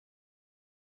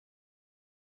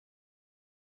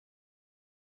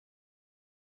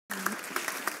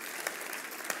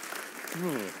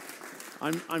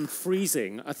I'm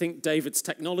freezing. I think David's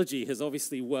technology has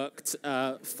obviously worked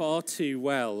far too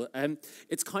well.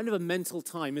 It's kind of a mental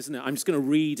time, isn't it? I'm just going to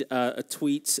read a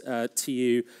tweet to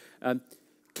you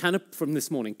from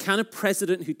this morning. Can a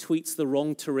president who tweets the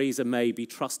wrong Theresa May be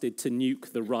trusted to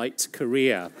nuke the right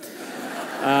Korea?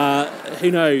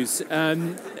 Who knows?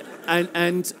 And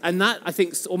that, I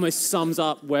think, almost sums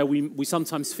up where we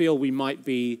sometimes feel we might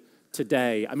be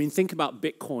today. I mean, think about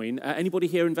Bitcoin. Anybody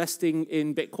here investing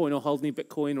in Bitcoin or holding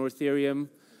Bitcoin or Ethereum?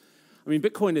 I mean,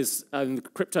 Bitcoin is,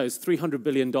 crypto is $300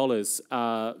 billion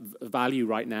value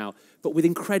right now, but with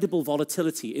incredible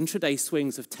volatility, intraday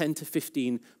swings of 10 to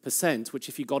 15%, which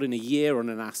if you got in a year on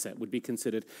an asset would be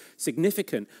considered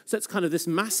significant. So it's kind of this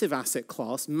massive asset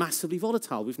class, massively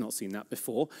volatile. We've not seen that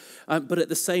before. But at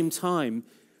the same time,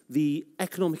 the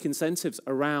economic incentives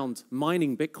around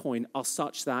mining Bitcoin are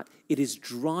such that it is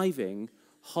driving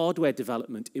hardware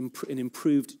development in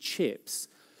improved chips,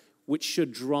 which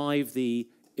should drive the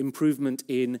improvement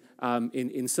in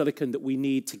silicon that we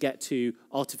need to get to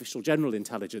artificial general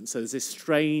intelligence. So there's this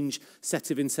strange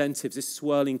set of incentives, this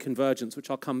swirling convergence, which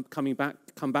I'll come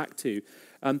back to.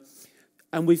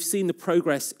 And we've seen the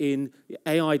progress in the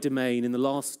AI domain. In the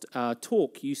last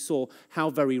talk, you saw how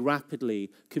very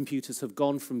rapidly computers have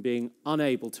gone from being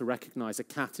unable to recognize a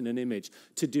cat in an image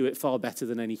to do it far better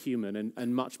than any human,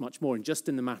 and much, much more, and just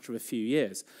in the matter of a few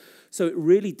years. So it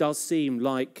really does seem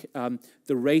like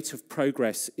the rate of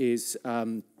progress is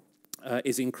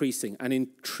increasing. And in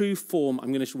true form,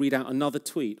 I'm going to read out another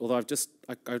tweet, although I just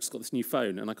got this new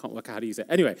phone and I can't work out how to use it.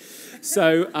 Anyway,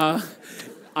 so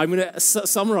I'm going to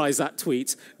summarize that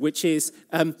tweet, which is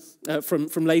from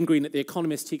Lane Green at The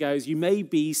Economist. He goes, "You may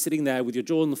be sitting there with your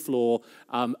jaw on the floor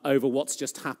over what's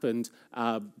just happened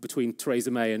between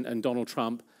Theresa May and Donald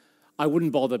Trump. I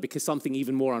wouldn't bother, because something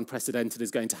even more unprecedented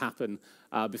is going to happen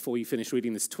before you finish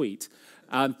reading this tweet."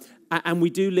 And we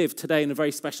do live today in a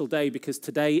very special day, because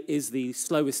today is the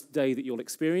slowest day that you'll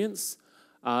experience.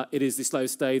 It is the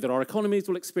slowest day that our economies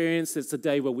will experience. It's a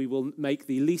day where we will make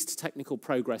the least technical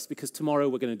progress, because tomorrow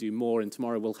we're going to do more, and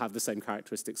tomorrow we'll have the same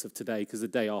characteristics of today, because the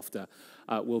day after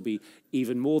will be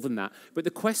even more than that. But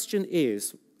the question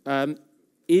is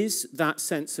that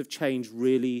sense of change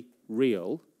really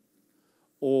real,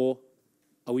 or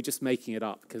are we just making it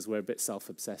up because we're a bit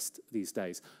self-obsessed these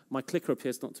days? My clicker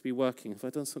appears not to be working. Have I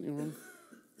done something wrong?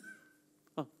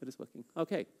 Oh, it is working.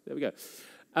 Okay, there we go.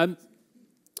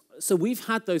 So we've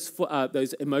had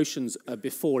those emotions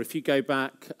before. If you go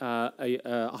back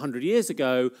 100 years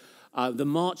ago, the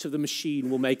march of the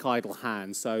machine will make idle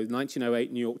hands. So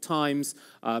 1908 New York Times,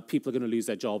 people are going to lose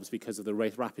their jobs because of the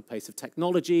rapid pace of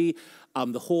technology.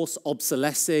 The horse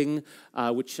obsolescing,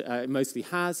 which it mostly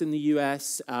has in the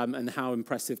US, and how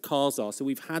impressive cars are. So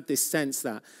we've had this sense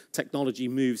that technology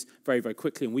moves very, very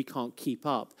quickly and we can't keep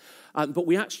up. But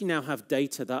we actually now have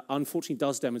data that unfortunately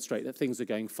does demonstrate that things are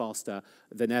going faster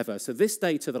than ever. So this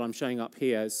data that I'm showing up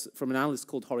here is from an analyst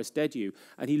called Horace Dediu,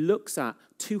 and he looks at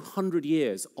 200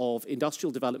 years of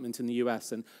industrial development in the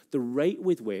US and the rate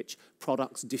with which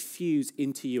products diffuse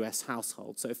into US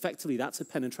households. So effectively, that's a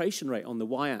penetration rate on the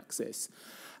y-axis.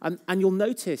 And you'll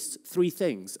notice three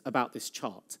things about this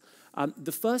chart.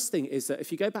 The first thing is that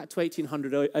if you go back to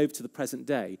 1800 over to the present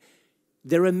day,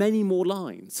 there are many more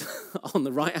lines on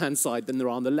the right-hand side than there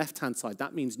are on the left-hand side.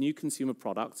 That means new consumer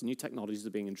products, new technologies are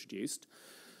being introduced.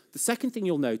 The second thing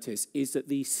you'll notice is that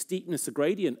the steepness, the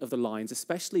gradient of the lines,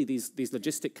 especially these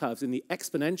logistic curves in the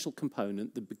exponential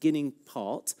component, the beginning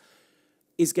part,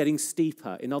 is getting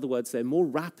steeper. In other words, they're more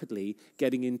rapidly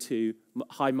getting into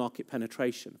high market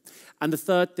penetration. And the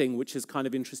third thing, which is kind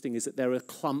of interesting, is that there are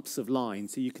clumps of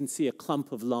lines. So you can see a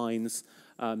clump of lines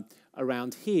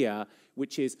around here,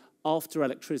 which is after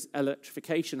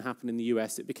electrification happened in the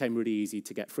US, it became really easy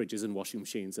to get fridges and washing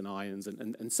machines and irons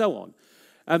and so on.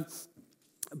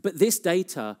 But this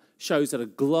data shows at a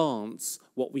glance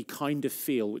what we kind of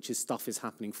feel, which is stuff is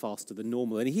happening faster than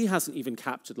normal. And he hasn't even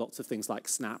captured lots of things like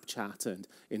Snapchat and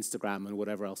Instagram and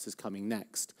whatever else is coming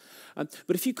next.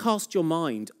 But if you cast your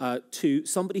mind to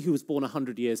somebody who was born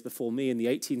 100 years before me in the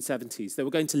 1870s, they were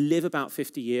going to live about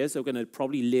 50 years. They were going to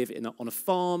probably live on a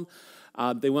farm.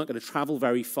 They weren't going to travel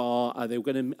very far. They were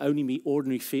going to only meet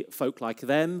ordinary folk like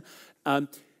them.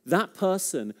 That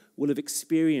person will have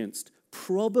experienced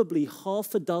probably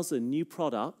half a dozen new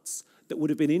products that would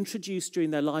have been introduced during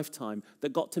their lifetime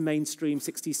that got to mainstream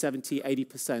 60, 70,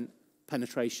 80%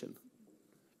 penetration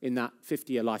in that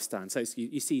 50-year lifespan. So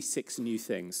you see 6 new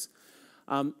things.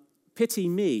 Pity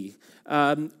me.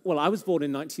 Well, I was born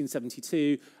in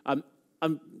 1972.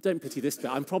 Don't pity this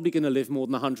bit. I'm probably going to live more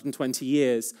than 120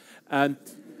 years.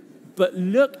 But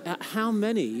look at how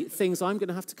many things I'm going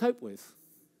to have to cope with.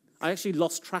 I actually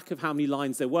lost track of how many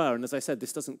lines there were, and as I said,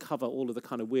 this doesn't cover all of the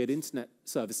kind of weird internet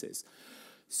services.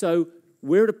 So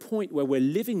we're at a point where we're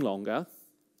living longer,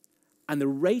 and the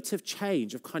rate of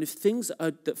change of kind of things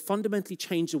that fundamentally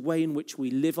change the way in which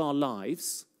we live our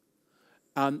lives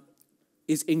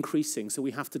is increasing, so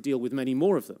we have to deal with many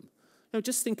more of them.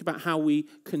 Just think about how we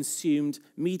consumed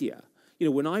media.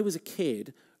 When I was a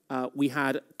kid, we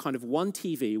had kind of one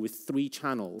TV with 3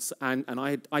 channels, and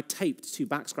I taped 2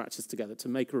 back scratchers together to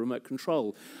make a remote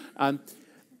control. And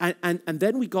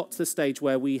then we got to the stage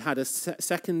where we had a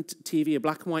second TV, a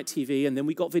black and white TV, and then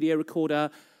we got video recorder.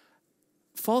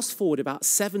 Fast forward about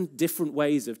 7 different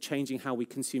ways of changing how we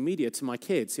consume media to my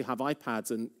kids who have iPads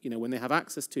and, when they have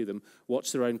access to them,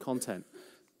 watch their own content.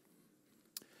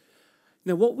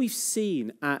 Now, what we've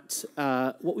seen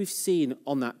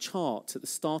on that chart at the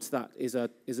start of that is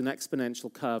an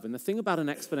exponential curve. And the thing about an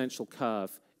exponential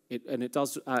curve,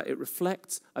 it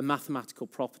reflects a mathematical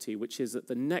property, which is that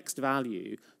the next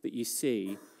value that you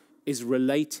see is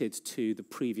related to the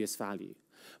previous value.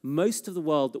 Most of the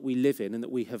world that we live in and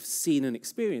that we have seen and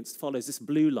experienced follows this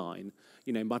blue line.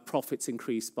 My profits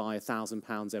increase by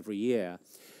 £1,000 every year.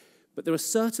 But there are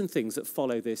certain things that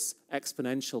follow this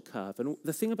exponential curve. And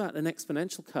the thing about an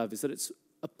exponential curve is that it's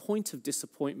a point of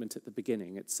disappointment at the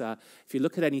beginning. It's if you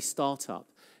look at any startup,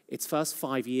 its first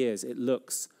 5 years, it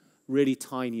looks really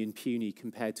tiny and puny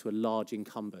compared to a large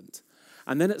incumbent.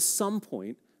 And then at some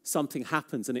point, something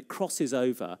happens and it crosses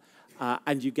over,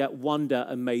 and you get wonder,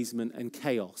 amazement, and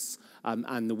chaos,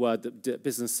 and the word that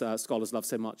business scholars love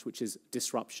so much, which is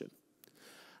disruption.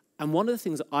 And one of the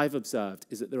things that I've observed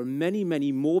is that there are many,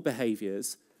 many more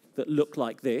behaviors that look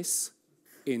like this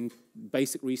in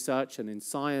basic research and in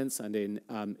science and in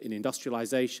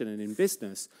industrialization and in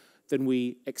business than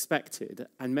we expected.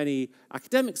 And many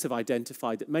academics have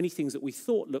identified that many things that we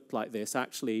thought looked like this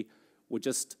actually were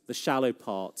just the shallow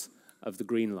part of the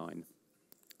green line.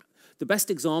 The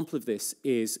best example of this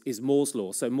is Moore's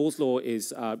law. So Moore's law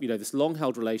is this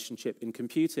long-held relationship in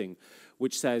computing,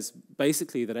 which says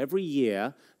basically that every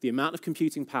year the amount of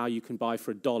computing power you can buy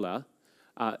for $1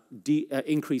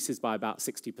 increases by about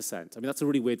 60%. I mean, that's a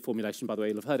really weird formulation, by the way.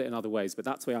 You'll have heard it in other ways, but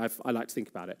that's the way I like to think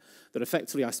about it. That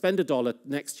effectively I spend $1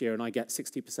 next year and I get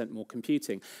 60% more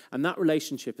computing. And that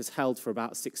relationship is held for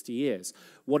about 60 years.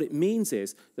 What it means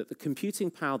is that the computing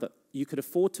power that you could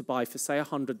afford to buy for, say,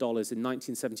 $100 in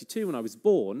 1972 when I was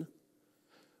born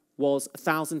was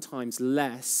 1,000 times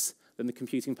less than the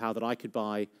computing power that I could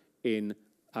buy in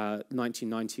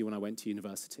 1990 when I went to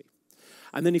university.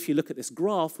 And then if you look at this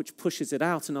graph, which pushes it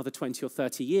out another 20 or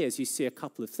 30 years, you see a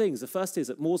couple of things. The first is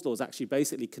that Moore's law has actually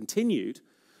basically continued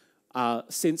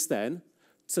since then,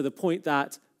 to the point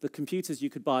that the computers you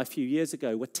could buy a few years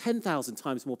ago were 10,000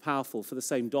 times more powerful for the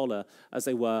same dollar as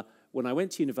they were when I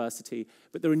went to university.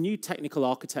 But there are new technical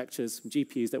architectures,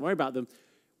 GPUs, don't worry about them,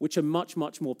 which are much,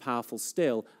 much more powerful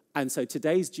still. And so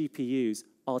today's GPUs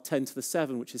are 10 to the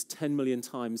 7, which is 10 million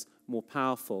times more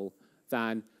powerful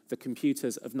than the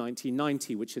computers of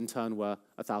 1990, which in turn were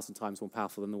 1,000 times more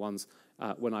powerful than the ones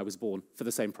when I was born for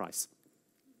the same price.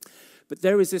 But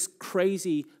there is this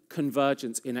crazy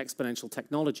convergence in exponential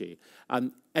technology,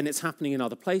 and it's happening in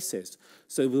other places.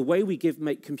 So the way we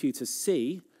make computers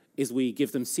see is we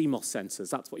give them CMOS sensors.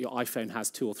 That's what your iPhone has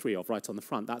 2 or 3 of right on the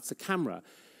front. That's a camera.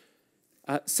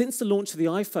 Since the launch of the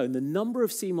iPhone, the number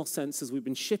of CMOS sensors we've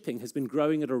been shipping has been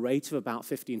growing at a rate of about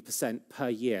 15% per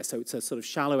year. So it's a sort of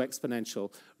shallow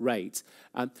exponential rate,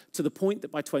 to the point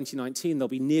that by 2019, there'll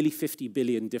be nearly 50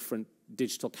 billion different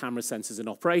digital camera sensors in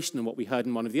operation. And what we heard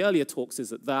in one of the earlier talks is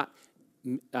that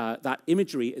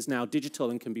imagery is now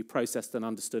digital and can be processed and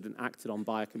understood and acted on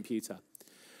by a computer.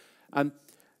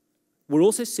 We're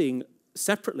also seeing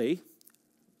separately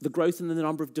the growth in the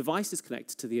number of devices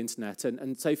connected to the internet.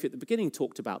 And Sophie at the beginning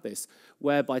talked about this,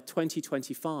 where by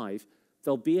 2025,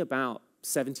 there'll be about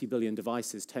 70 billion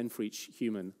devices, 10 for each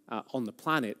human on the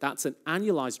planet. That's an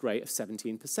annualized rate of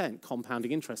 17%,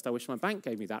 compounding interest. I wish my bank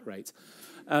gave me that rate.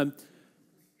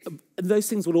 Those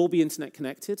things will all be internet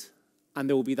connected, and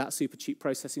there will be that super cheap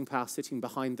processing power sitting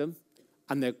behind them,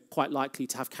 and they're quite likely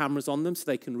to have cameras on them so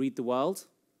they can read the world.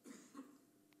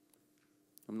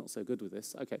 I'm not so good with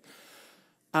this. Okay.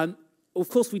 Of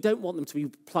course, we don't want them to be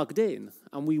plugged in,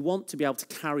 and we want to be able to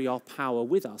carry our power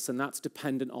with us, and that's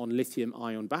dependent on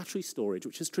lithium-ion battery storage,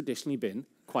 which has traditionally been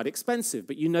quite expensive.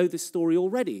 But you know this story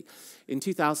already. In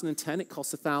 2010, it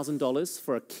cost $1,000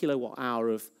 for a kilowatt-hour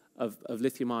of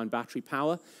lithium-ion battery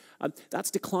power. That's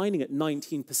declining at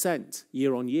 19%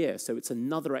 year on year, so it's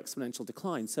another exponential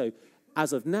decline. So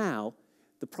as of now,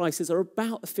 the prices are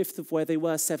about a fifth of where they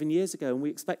were 7 years ago, and we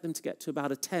expect them to get to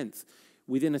about a tenth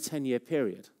within a 10-year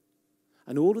period.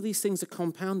 And all of these things are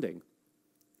compounding.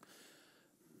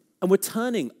 And we're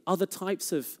turning other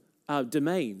types of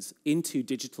domains into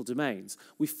digital domains.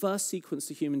 We first sequenced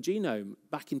the human genome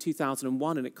back in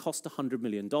 2001, and it cost $100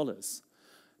 million.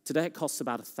 Today, it costs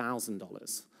about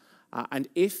 $1,000. And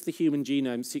if the human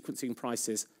genome sequencing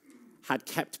prices had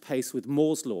kept pace with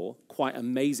Moore's law, quite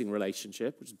amazing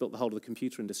relationship, which has built the whole of the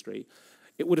computer industry,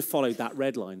 it would have followed that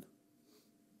red line.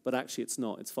 But actually, it's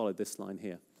not. It's followed this line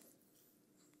here.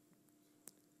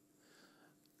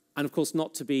 And of course,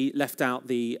 not to be left out,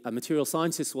 the material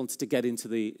scientists wanted to get into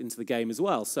the game as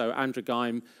well. So Andrew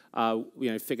Geim,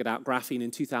 figured out graphene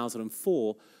in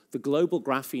 2004. The global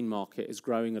graphene market is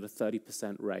growing at a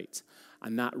 30% rate,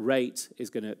 and that rate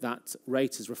is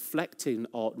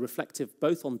reflective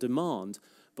both on demand,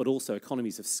 but also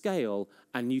economies of scale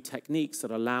and new techniques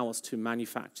that allow us to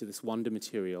manufacture this wonder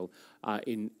material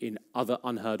in other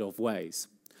unheard of ways.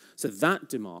 So that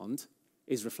demand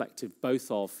is reflective both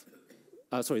of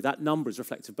that number is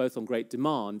reflective both on great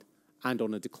demand and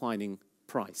on a declining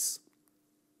price.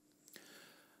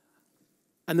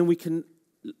 And then we can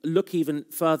look even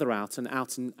further out and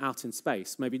out in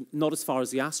space, maybe not as far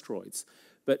as the asteroids,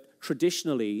 but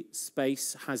traditionally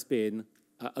space has been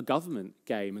a government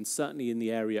game, and certainly in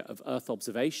the area of Earth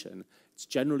observation, it's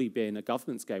generally been a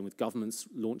government's game with governments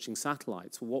launching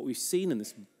satellites. Well, what we've seen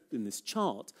in this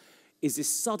chart is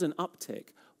this sudden uptick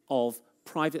of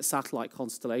private satellite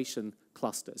constellation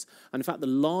clusters. And in fact, the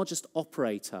largest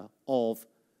operator of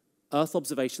Earth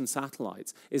observation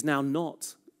satellites is now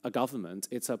not a government,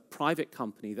 it's a private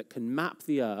company that can map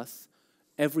the Earth,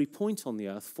 every point on the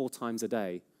Earth, 4 times a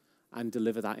day, and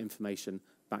deliver that information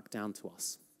back down to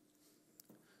us.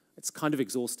 It's kind of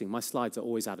exhausting. My slides are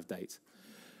always out of date.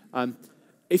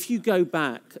 If you go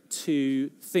back to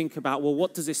think about, well,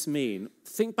 what does this mean?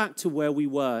 Think back to where we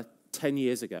were 10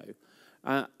 years ago.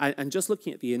 And just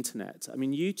looking at the internet, I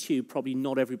mean, YouTube, probably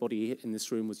not everybody in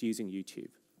this room was using YouTube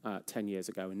 10 years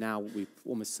ago, and now we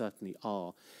almost certainly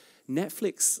are.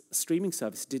 Netflix streaming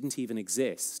service didn't even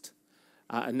exist,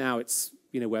 and now it's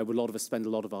where a lot of us spend a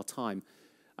lot of our time.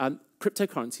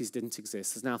 Cryptocurrencies didn't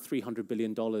exist. There's now $300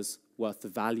 billion worth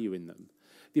of value in them.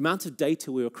 The amount of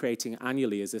data we were creating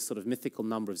annually is this sort of mythical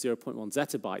number of 0.1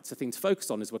 zettabytes. The thing to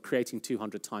focus on is we're creating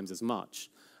 200 times as much.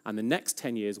 And the next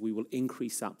 10 years, we will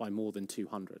increase that by more than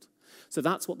 200. So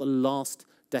that's what the last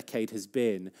decade has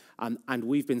been. And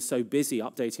we've been so busy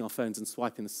updating our phones and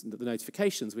swiping the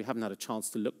notifications, we haven't had a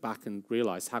chance to look back and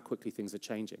realize how quickly things are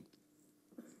changing.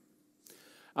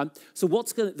 So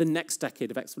what's the next decade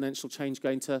of exponential change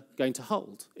going to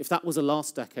hold? If that was a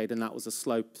last decade and that was a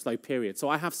slow period. So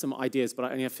I have some ideas, but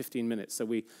I only have 15 minutes, so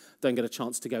we don't get a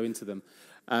chance to go into them.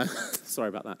 Sorry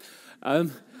about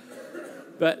that.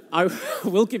 But I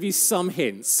will give you some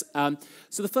hints.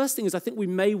 So the first thing is I think we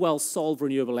may well solve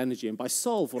renewable energy. And by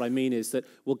solve, what I mean is that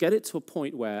we'll get it to a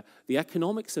point where the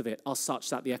economics of it are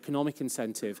such that the economic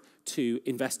incentive to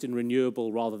invest in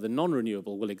renewable rather than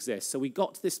non-renewable will exist. So we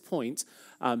got to this point,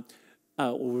 or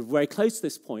we're very close to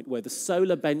this point, where the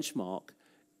solar benchmark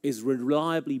is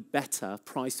reliably better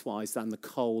price-wise than the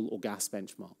coal or gas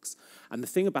benchmarks. And the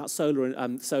thing about solar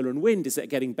and wind is that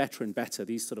getting better and better,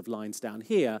 these sort of lines down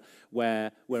here,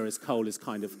 whereas coal is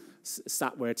kind of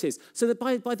sat where it is. So that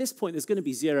by this point, there's going to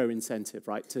be zero incentive,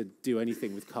 right, to do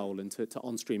anything with coal and to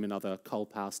on-stream another coal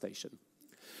power station.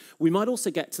 We might also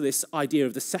get to this idea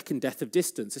of the second death of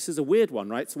distance. This is a weird one,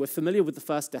 right? So we're familiar with the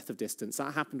first death of distance.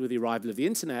 That happened with the arrival of the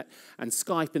internet and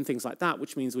Skype and things like that,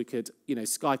 which means we could,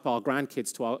 Skype our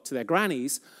grandkids to their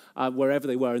grannies wherever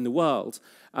they were in the world.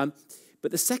 But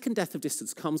the second death of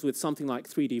distance comes with something like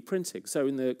 3D printing. So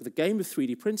in the game of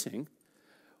 3D printing,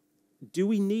 do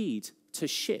we need to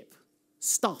ship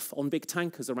stuff on big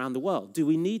tankers around the world? Do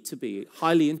we need to be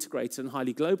highly integrated and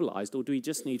highly globalized, or do we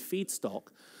just need feedstock?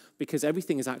 Because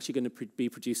everything is actually going to be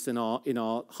produced in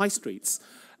our high streets.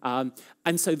 And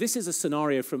so this is a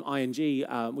scenario from ING,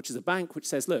 which is a bank, which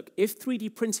says, look, if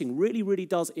 3D printing really, really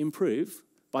does improve,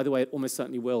 by the way, it almost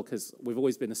certainly will, because we've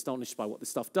always been astonished by what this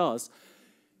stuff does,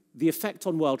 the effect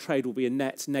on world trade will be a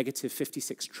net negative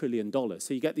 $56 trillion.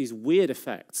 So you get these weird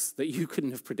effects that you couldn't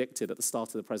have predicted at the start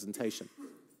of the presentation.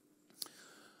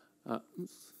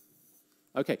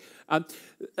 Okay.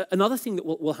 Another thing that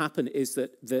will happen is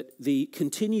that the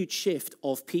continued shift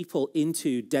of people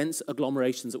into dense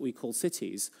agglomerations that we call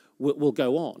cities will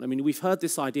go on. I mean, we've heard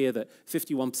this idea that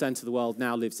 51% of the world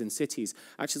now lives in cities.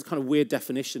 Actually, it's a kind of weird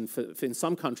definition. For in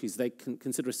some countries, they can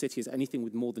consider a city as anything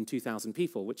with more than 2,000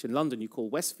 people, which in London you call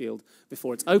Westfield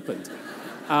before it's opened.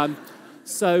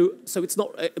 So it's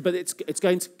not, but it's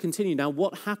going to continue. Now,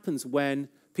 what happens when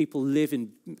people live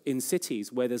in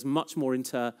cities where there's much more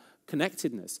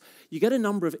interconnectedness? You get a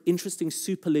number of interesting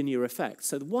superlinear effects.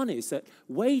 So the one is that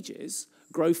wages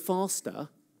grow faster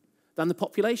than the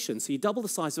population. So you double the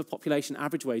size of a population,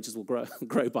 average wages will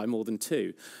grow by more than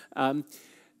 2.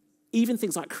 Even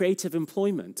things like creative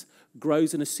employment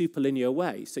grows in a superlinear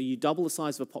way. So you double the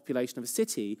size of a population of a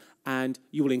city, and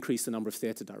you will increase the number of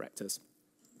theatre directors.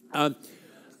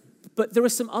 But there are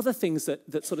some other things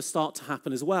that sort of start to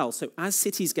happen as well. So as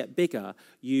cities get bigger,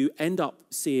 you end up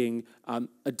seeing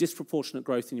a disproportionate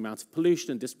growth in the amount of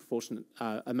pollution, and disproportionate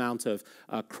amount of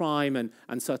crime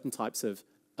and certain types of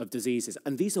diseases.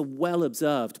 And these are well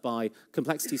observed by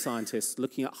complexity scientists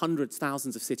looking at hundreds,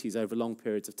 thousands of cities over long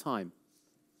periods of time.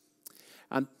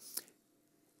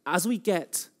 As we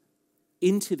get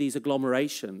into these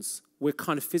agglomerations, we're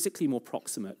kind of physically more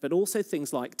proximate, but also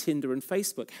things like Tinder and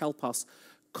Facebook help us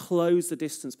close the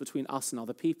distance between us and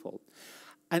other people.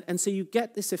 And so you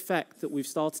get this effect that we've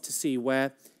started to see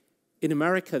where, in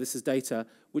America, this is data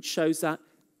which shows that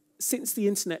since the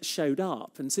internet showed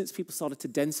up and since people started to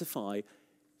densify,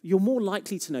 you're more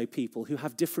likely to know people who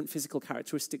have different physical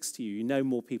characteristics to you. You know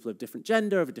more people of different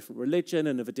gender, of a different religion,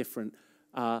 and of a different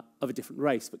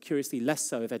race, but curiously less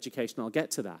so of education. I'll get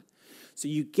to that. So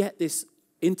you get this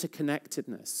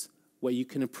interconnectedness where you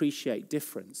can appreciate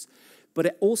difference. But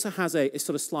it also has a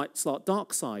sort of slight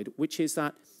dark side, which is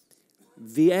that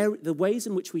the ways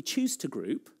in which we choose to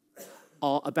group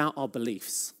are about our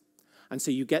beliefs. And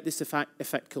so you get this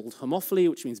effect called homophily,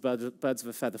 which means birds of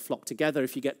a feather flock together.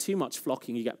 If you get too much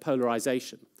flocking, you get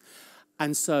polarization.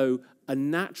 And so a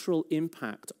natural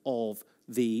impact of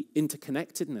the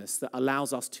interconnectedness that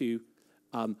allows us to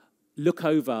look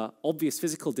over obvious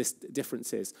physical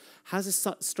differences has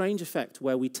a strange effect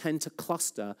where we tend to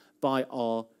cluster by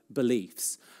our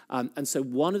beliefs. And so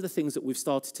one of the things that we've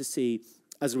started to see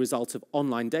as a result of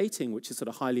online dating, which is sort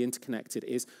of highly interconnected,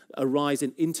 is a rise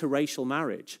in interracial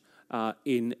marriage.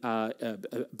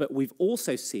 But we've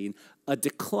also seen a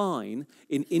decline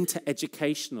in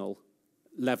intereducational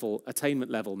level, attainment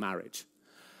level marriage.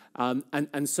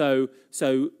 And so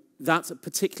that's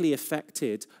particularly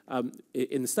affected,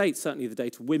 in the States, certainly the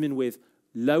data, women with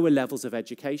lower levels of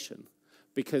education,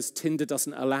 because Tinder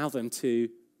doesn't allow them to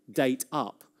date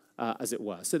up, as it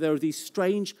were. So there are these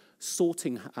strange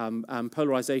sorting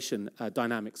polarization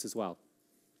dynamics as well.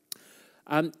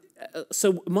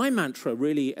 So my mantra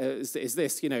really is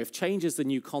this, if change is the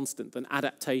new constant, then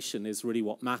adaptation is really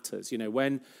what matters.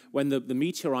 When the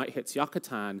meteorite hits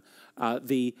Yucatan,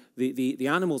 the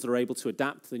animals that are able to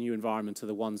adapt to the new environment are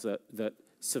the ones that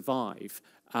survive.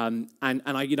 And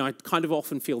I kind of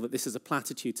often feel that this is a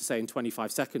platitude to say in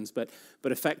 25 seconds, but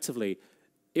effectively,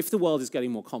 if the world is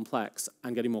getting more complex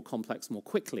and getting more complex more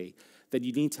quickly, then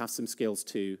you need to have some skills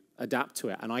to adapt to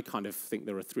it. And I kind of think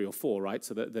there are 3 or 4, right?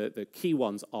 So the key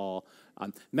ones are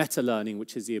meta-learning,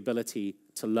 which is the ability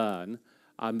to learn,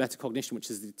 metacognition, which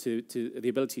is the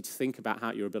ability to think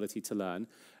about your ability to learn,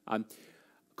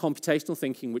 computational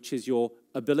thinking, which is your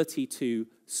ability to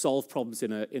solve problems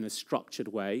in a structured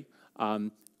way,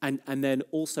 and then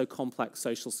also complex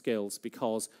social skills,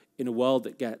 because in a world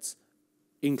that gets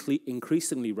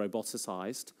increasingly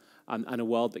roboticized, and a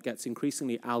world that gets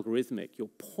increasingly algorithmic, your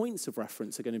points of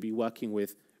reference are going to be working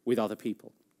with other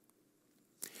people.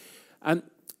 I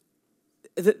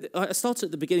started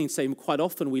at the beginning saying quite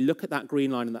often we look at that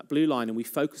green line and that blue line and we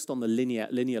focused on the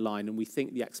linear line, and we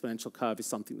think the exponential curve is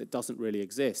something that doesn't really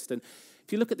exist. And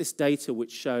if you look at this data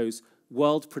which shows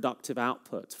world productive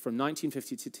output from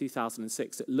 1950 to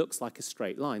 2006, it looks like a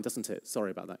straight line, doesn't it? Sorry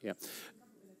about that, yeah.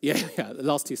 Yeah, the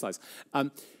last 2 slides.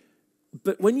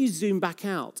 But when you zoom back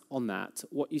out on that,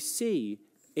 what you see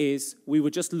is we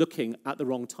were just looking at the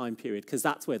wrong time period, because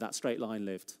that's where that straight line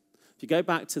lived. If you go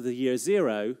back to the year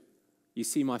 0, you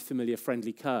see my familiar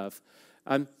friendly curve.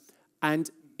 And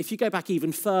if you go back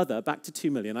even further, back to 2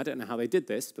 million, I don't know how they did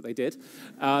this, but they did,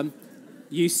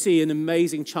 you see an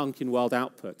amazing chunk in world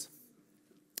output.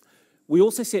 We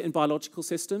also see it in biological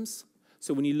systems.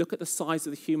 So when you look at the size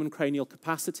of the human cranial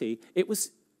capacity, it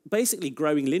was basically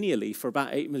growing linearly for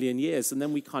about 8 million years, and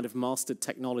then we kind of mastered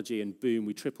technology, and boom,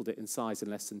 we tripled it in size in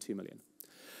less than 2 million.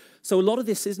 So a lot of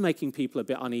this is making people a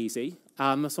bit uneasy.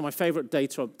 So my favorite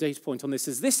data point on this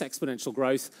is this exponential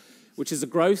growth, which is a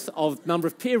growth of number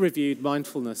of peer-reviewed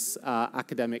mindfulness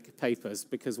academic papers,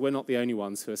 because we're not the only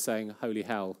ones who are saying, holy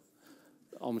hell,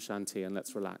 Om Shanti, and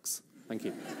let's relax. Thank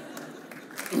you.